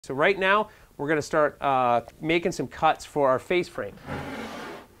So right now, we're going to start making some cuts for our face frame.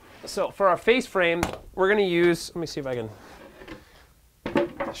 So for our face frame, we're going to use, let me see if I can,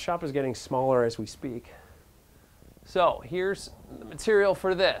 the shop is getting smaller as we speak. So here's the material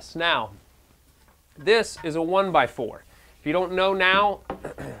for this. Now, this is a 1x4. If you don't know now,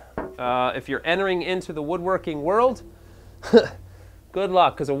 if you're entering into the woodworking world, good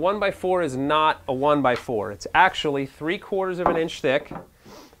luck, because a 1x4 is not a 1x4. It's actually 3/4 of an inch thick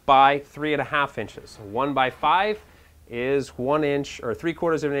by 3.5 inches. A 1x5 is 1 inch, or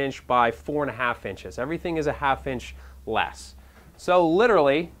 3/4 of an inch by 4.5 inches. Everything is a 1/2 inch less. So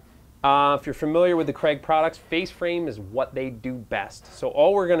literally, if you're familiar with the Kreg products, face frame is what they do best. So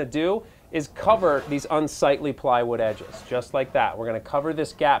all we're going to do is cover these unsightly plywood edges, just like that. We're going to cover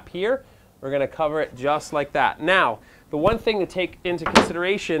this gap here. We're going to cover it just like that. Now, the one thing to take into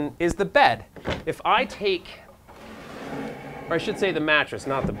consideration is the bed. If I take, or I should say the mattress,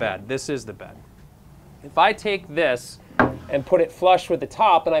 not the bed. This is the bed. If I take this and put it flush with the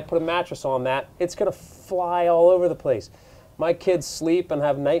top and I put a mattress on that, it's going to fly all over the place. My kids sleep and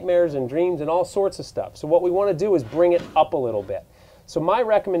have nightmares and dreams and all sorts of stuff. So what we want to do is bring it up a little bit. So my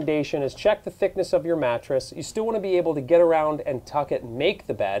recommendation is check the thickness of your mattress. You still want to be able to get around and tuck it and make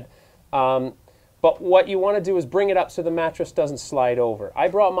the bed. But what you want to do is bring it up so the mattress doesn't slide over. I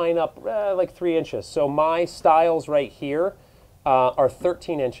brought mine up like 3 inches. So my stiles right here are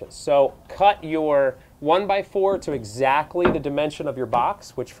 13 inches. So cut your 1x4 to exactly the dimension of your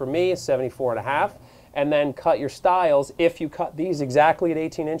box, which for me is 74.5. And then cut your stiles. If you cut these exactly at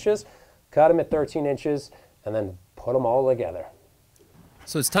 18 inches, cut them at 13 inches, and then put them all together.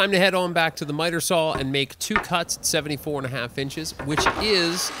 So it's time to head on back to the miter saw and make 2 cuts at 74.5 inches, which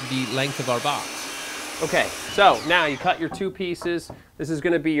is the length of our box. Okay, so now you cut your 2 pieces. This is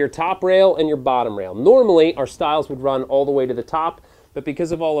going to be your top rail and your bottom rail. Normally, our stiles would run all the way to the top, but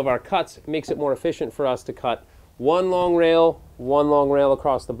because of all of our cuts, it makes it more efficient for us to cut one long rail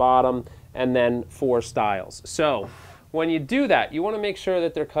across the bottom, and then 4 stiles. So when you do that, you want to make sure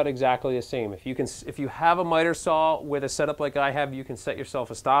that they're cut exactly the same. If you have a miter saw with a setup like I have, you can set yourself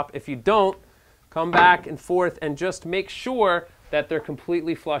a stop. If you don't, come back and forth and just make sure that they're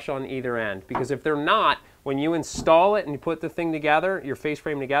completely flush on either end. Because if they're not, when you install it and you put the thing together, your face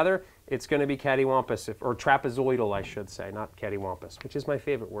frame together, it's going to be cattywampus, or trapezoidal, I should say, not cattywampus, which is my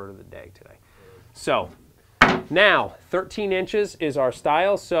favorite word of the day today. So now, 13 inches is our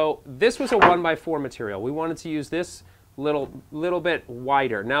stile. So this was a 1x4 material. We wanted to use this little bit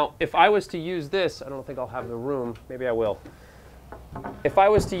wider. Now, if I was to use this, I don't think I'll have the room. Maybe I will. If I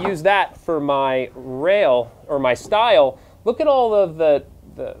was to use that for my rail or my stile, look at all of the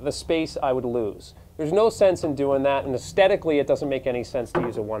space I would lose. There's no sense in doing that, and aesthetically, it doesn't make any sense to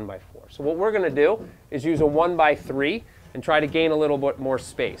use a 1x4. So what we're going to do is use a 1x3 and try to gain a little bit more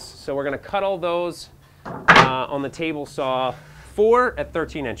space. So we're going to cut all those on the table saw 4 at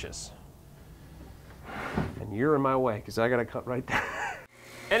 13 inches. And you're in my way because I got to cut right there.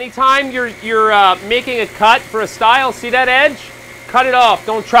 Anytime you're making a cut for a stile, see that edge? Cut it off.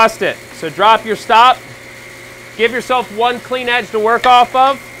 Don't trust it. So drop your stop. Give yourself one clean edge to work off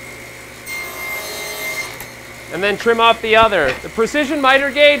of. And then trim off the other. The precision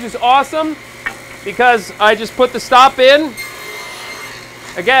miter gauge is awesome because I just put the stop in.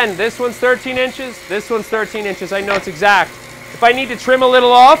 Again, this one's 13 inches, this one's 13 inches. I know it's exact. If I need to trim a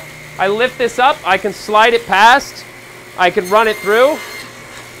little off, I lift this up, I can slide it past, I can run it through,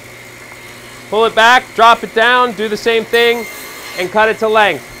 pull it back, drop it down, do the same thing, and cut it to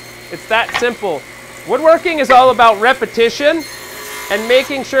length. It's that simple. Woodworking is all about repetition and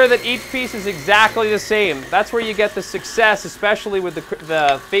making sure that each piece is exactly the same. That's where you get the success, especially with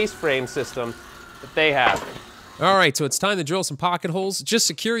the face frame system that they have. All right, so it's time to drill some pocket holes. Just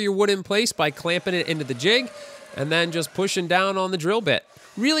secure your wood in place by clamping it into the jig and then just pushing down on the drill bit.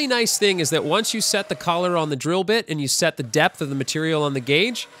 Really nice thing is that once you set the collar on the drill bit and you set the depth of the material on the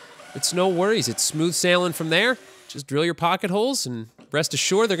gauge, it's no worries. It's smooth sailing from there. Just drill your pocket holes and rest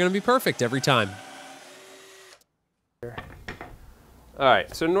assured they're going to be perfect every time. All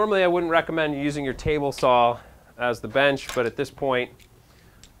right, so normally I wouldn't recommend using your table saw as the bench, but at this point,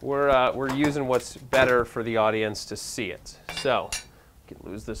 we're using what's better for the audience to see it. So, you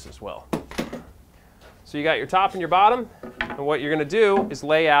can lose this as well. So you got your top and your bottom, and what you're going to do is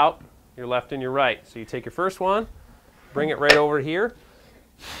lay out your left and your right. So you take your first one, bring it right over here.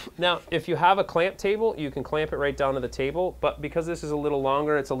 Now, if you have a clamp table, you can clamp it right down to the table, but because this is a little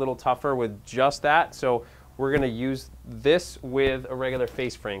longer, it's a little tougher with just that, so we're going to use this with a regular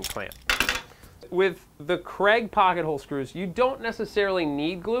face frame clamp. With the Kreg pocket hole screws, you don't necessarily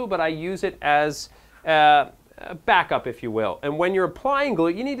need glue, but I use it as backup, if you will. And when you're applying glue,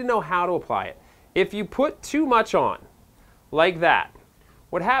 you need to know how to apply it. If you put too much on, like that,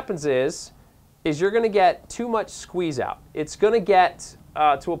 what happens is you're going to get too much squeeze out. It's going to get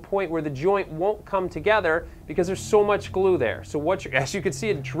to a point where the joint won't come together because there's so much glue there. So as you can see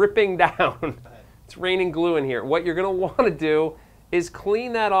it dripping down, it's raining glue in here. What you're going to want to do is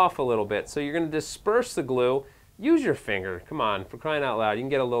clean that off a little bit. So you're going to disperse the glue. Use your finger. Come on, for crying out loud. You can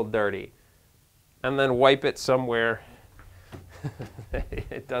get a little dirty. And then wipe it somewhere.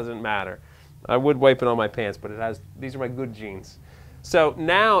 It doesn't matter. I would wipe it on my pants, but these are my good jeans. So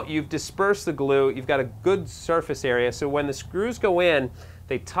now you've dispersed the glue, you've got a good surface area, so when the screws go in,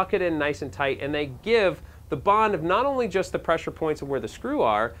 they tuck it in nice and tight, and they give the bond of not only just the pressure points of where the screw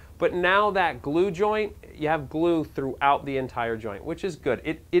are, but now that glue joint, you have glue throughout the entire joint, which is good.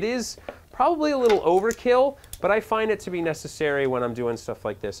 It is probably a little overkill, but I find it to be necessary when I'm doing stuff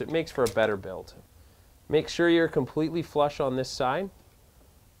like this. It makes for a better build. Make sure you're completely flush on this side.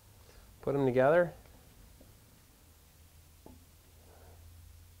 Put them together.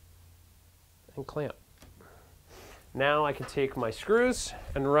 And clamp. Now I can take my screws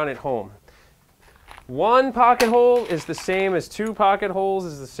and run it home. 1 pocket hole is the same as 2 pocket holes,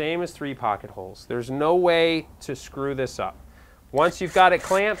 is the same as 3 pocket holes. There's no way to screw this up. Once you've got it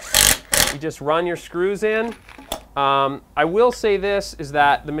clamped, you just run your screws in. I will say this, is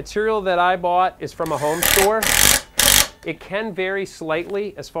that the material that I bought is from a home store. It can vary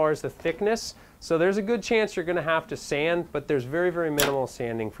slightly as far as the thickness, so there's a good chance you're going to have to sand, but there's very, very minimal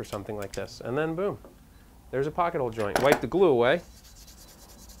sanding for something like this. And then boom, there's a pocket hole joint. Wipe the glue away,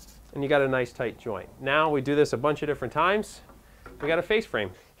 and you got a nice tight joint. Now we do this a bunch of different times. We got a face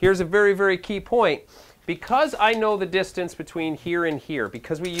frame. Here's a very, very key point. Because I know the distance between here and here,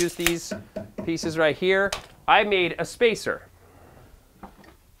 because we use these pieces right here, I made a spacer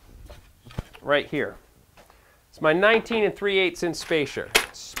right here. It's my 19 3/8 inch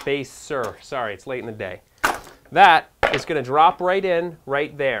spacer. Sorry, it's late in the day. That is going to drop right in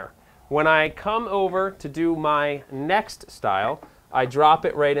right there. When I come over to do my next style, I drop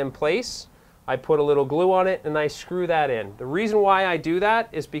it right in place. I put a little glue on it and I screw that in. The reason why I do that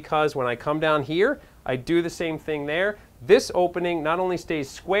is because when I come down here, I do the same thing there. This opening not only stays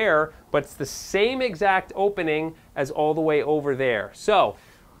square, but it's the same exact opening as all the way over there. So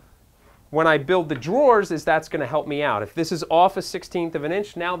when I build the drawers, that's going to help me out. If this is off a 1/16 of an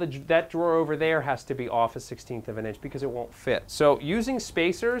inch, now that drawer over there has to be off a 1/16 of an inch because it won't fit. So using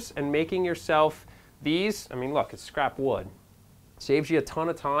spacers and making yourself these, I mean, look, it's scrap wood. Saves you a ton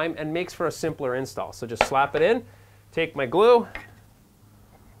of time and makes for a simpler install. So just slap it in, take my glue,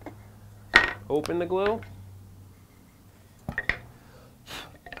 open the glue,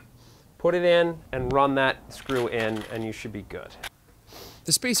 put it in, and run that screw in, and you should be good.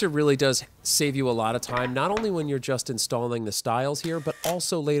 The spacer really does save you a lot of time, not only when you're just installing the styles here, but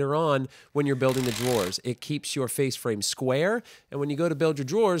also later on when you're building the drawers. It keeps your face frame square, and when you go to build your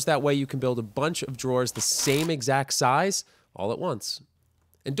drawers, that way you can build a bunch of drawers the same exact size all at once.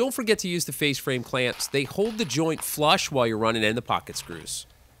 And don't forget to use the face frame clamps. They hold the joint flush while you're running in the pocket screws.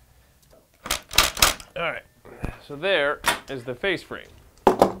 All right, so there is the face frame.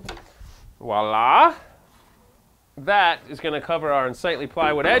 Voila. That is going to cover our unsightly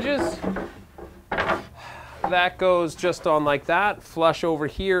plywood edges. That goes just on like that, flush over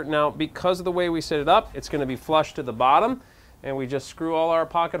here. Now, because of the way we set it up, it's going to be flush to the bottom, and we just screw all our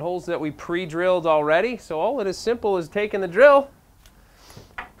pocket holes that we pre-drilled already. So all it is simple is taking the drill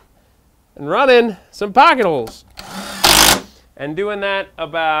and running some pocket holes and doing that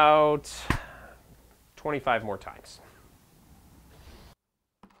about 25 more times.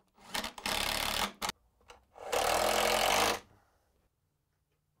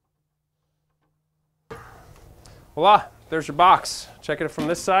 Voila, there's your box. Check it from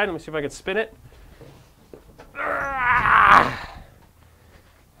this side. Let me see if I can spin it.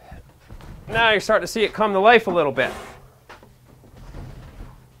 Now you're starting to see it come to life a little bit.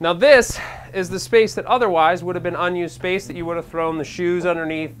 Now this is the space that otherwise would have been unused space that you would have thrown the shoes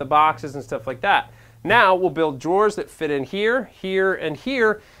underneath, the boxes and stuff like that. Now we'll build drawers that fit in here, here, and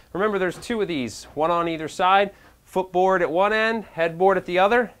here. Remember, there's 2 of these, one on either side. Footboard at one end, headboard at the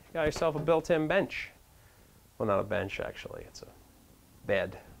other. You got yourself a built-in bench. Well, not a bench, actually. It's a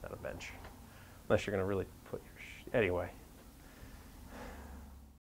bed, not a bench. Unless you're going to really put your... Anyway.